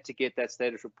knew I had to get that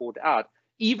status report out,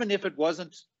 even if it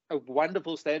wasn't a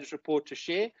wonderful status report to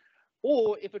share.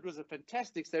 Or if it was a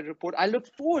fantastic status report, I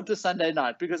looked forward to Sunday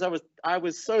night, because I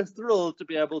was so thrilled to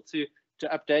be able to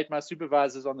update my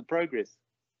supervisors on the progress.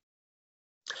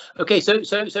 Okay, so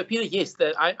Peter, yes,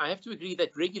 I have to agree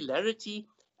that regularity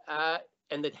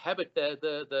and that habit,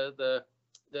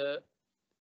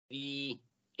 the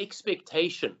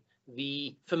expectation,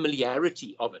 the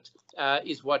familiarity of it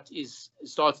is what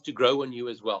starts to grow on you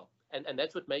as well, and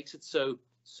that's what makes it so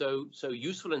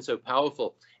useful and so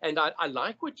powerful. And I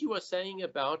like what you are saying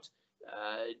about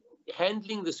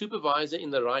handling the supervisor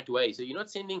in the right way. So you're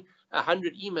not sending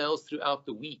 100 emails throughout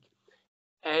the week.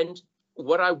 And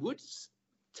what I would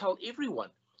tell everyone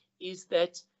is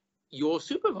that your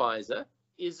supervisor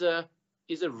is a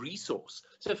resource.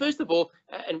 So first of all,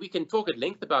 and we can talk at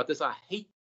length about this, I hate,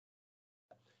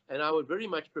 and I would very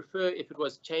much prefer if it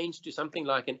was changed to something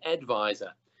like an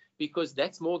advisor, because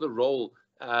that's more the role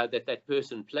that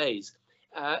person plays.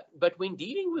 But when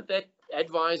dealing with that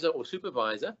advisor or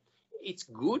supervisor, it's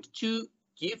good to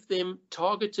give them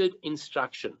targeted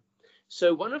instruction.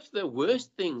 So one of the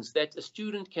worst things that a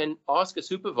student can ask a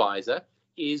supervisor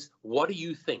is, what do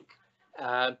you think?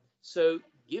 So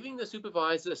giving the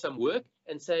supervisor some work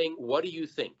and saying, what do you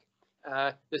think?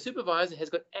 The supervisor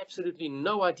has got absolutely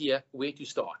no idea where to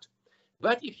start.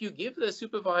 But if you give the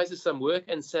supervisor some work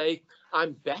and say,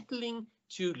 I'm battling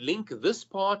to link this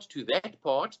part to that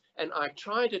part, and I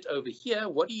tried it over here,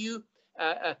 what do you,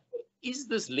 is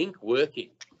this link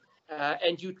working?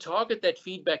 And you target that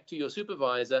feedback to your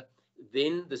supervisor,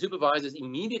 then the supervisor is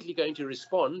immediately going to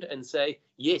respond and say,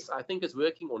 yes, I think it's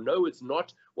working, or no, it's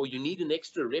not, or you need an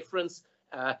extra reference.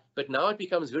 But now it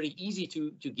becomes very easy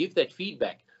to give that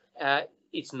feedback.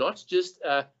 It's not just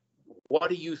what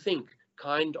do you think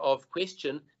kind of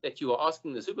question that you are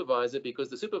asking the supervisor, because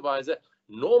the supervisor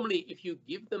normally, if you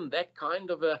give them that kind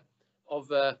of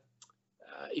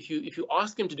if you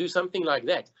ask them to do something like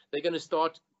that, they're going to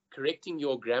start correcting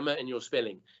your grammar and your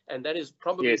spelling, and that is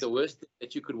probably the worst thing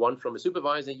that you could want from a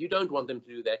supervisor. You don't want them to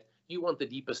do that. You want the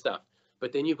deeper stuff,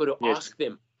 but then you've got to ask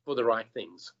them for the right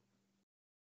things.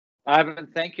 Ivan,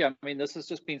 thank you. I mean, this has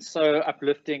just been so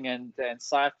uplifting and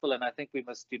insightful, and I think we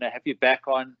must, have you back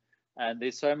on. And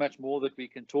there's so much more that we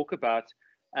can talk about.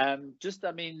 I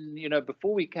mean,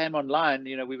 before we came online,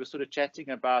 we were sort of chatting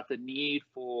about the need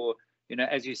for,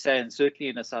 as you say, and certainly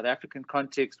in a South African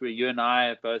context where you and I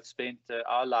have both spent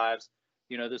our lives,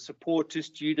 the support to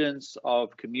students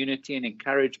of community and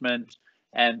encouragement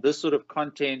and this sort of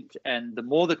content, and the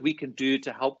more that we can do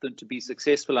to help them to be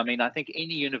successful. I mean, I think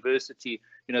any university,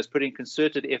 is putting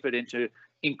concerted effort into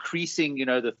increasing,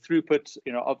 the throughput,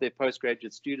 of their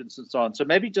postgraduate students and so on. So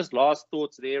maybe just last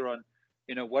thoughts there on,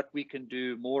 what we can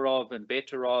do more of and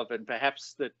better of, and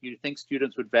perhaps that you think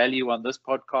students would value on this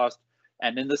podcast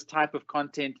and in this type of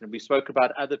content. And we spoke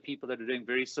about other people that are doing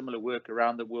very similar work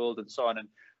around the world and so on. And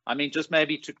I mean, just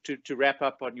maybe to wrap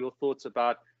up on your thoughts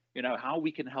about, how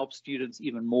we can help students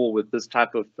even more with this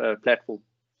type of platform.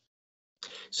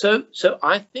 So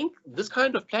I think this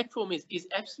kind of platform is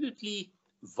absolutely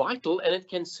vital, and it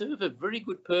can serve a very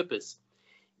good purpose.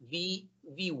 The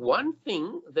one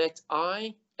thing that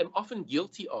I am often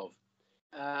guilty of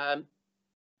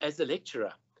as a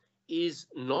lecturer is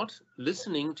not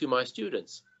listening to my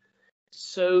students.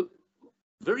 So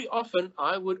very often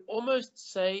I would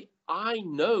almost say, I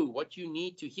know what you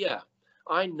need to hear.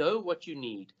 I know what you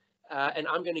need, and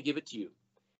I'm going to give it to you.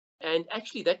 And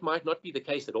actually, that might not be the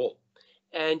case at all.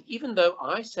 And even though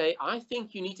I say, I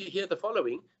think you need to hear the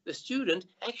following, the student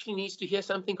actually needs to hear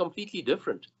something completely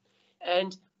different.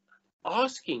 And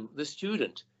asking the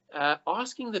student,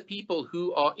 asking the people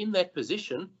who are in that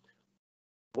position,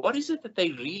 what is it that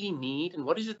they really need and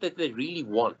what is it that they really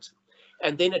want?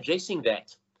 And then addressing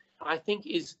that, I think,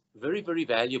 is very, very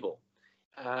valuable.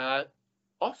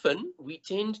 Often we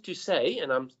tend to say,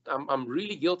 and I'm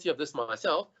really guilty of this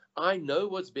myself, I know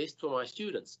what's best for my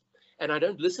students, and I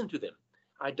don't listen to them.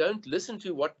 I don't listen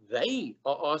to what they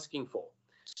are asking for.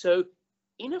 So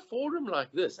in a forum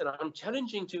like this, and I'm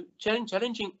challenging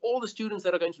all the students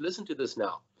that are going to listen to this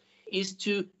now, is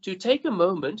to take a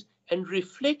moment and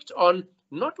reflect on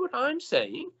not what I'm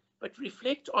saying, but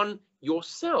reflect on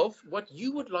yourself, what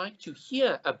you would like to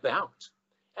hear about,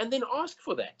 and then ask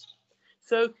for that.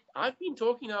 So I've been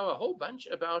talking now a whole bunch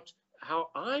about how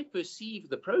I perceive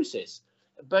the process,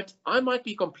 but I might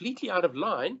be completely out of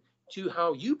line to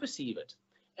how you perceive it.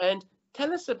 And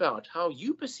tell us about how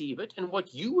you perceive it and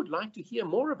what you would like to hear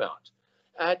more about.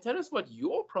 Tell us what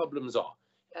your problems are.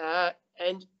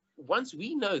 And once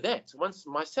we know that, once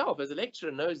myself as a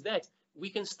lecturer knows that, we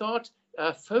can start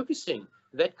focusing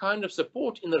that kind of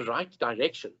support in the right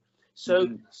direction. So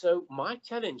my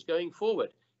challenge going forward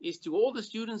is to all the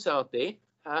students out there,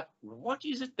 what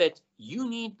is it that you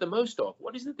need the most of?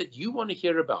 What is it that you want to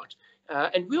hear about?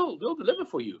 And we'll deliver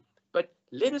for you. But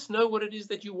let us know what it is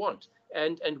that you want,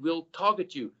 and we'll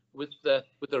target you with the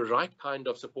right kind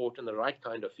of support and the right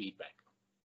kind of feedback.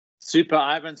 Super,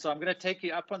 Ivan. So I'm going to take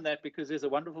you up on that, because there's a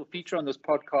wonderful feature on this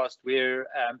podcast where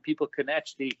people can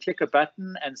actually click a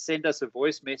button and send us a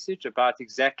voice message about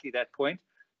exactly that point.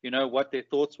 What their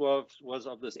thoughts was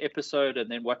of this episode,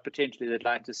 and then what potentially they'd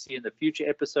like to see in the future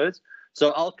episodes.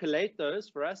 So I'll collate those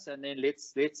for us, and then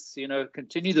let's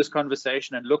continue this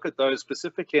conversation and look at those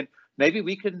specifically. And maybe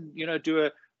we can do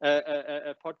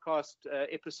a podcast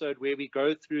episode where we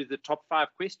go through the top 5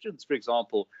 questions, for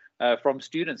example, from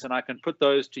students, and I can put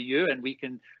those to you, and we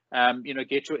can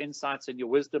get your insights and your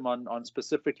wisdom on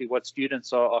specifically what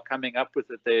students are coming up with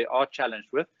that they are challenged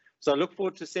with. So I look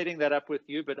forward to setting that up with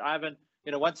you. But Ivan,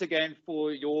 once again,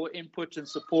 for your input and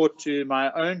support to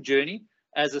my own journey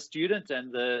as a student,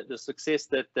 and the success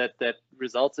that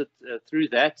resulted through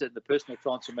that, and the personal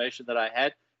transformation that I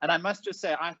had. And I must just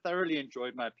say, I thoroughly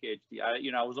enjoyed my PhD.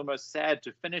 I was almost sad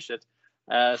to finish it.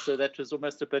 So that was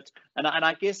almost a bit, and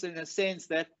I guess in a sense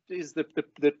that is the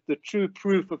true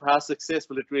proof of how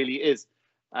successful it really is.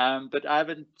 But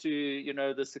Ivan,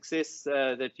 to the success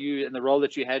that you and the role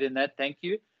that you had in that, thank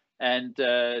you. And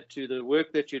to the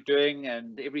work that you're doing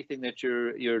and everything that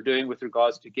you're doing with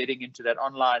regards to getting into that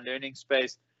online learning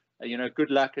space,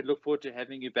 good luck, and look forward to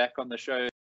having you back on the show.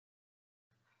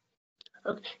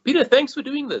 Okay. Peter, thanks for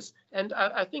doing this. And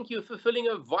I think you're fulfilling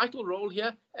a vital role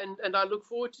here. And I look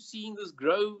forward to seeing this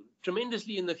grow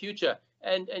tremendously in the future.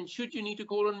 And should you need to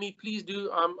call on me, please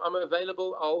do. I'm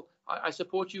available. I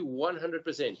support you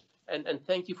 100%. And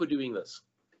thank you for doing this.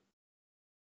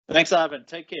 Thanks, Ivan.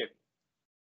 Take care.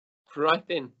 Right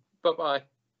then. Bye-bye.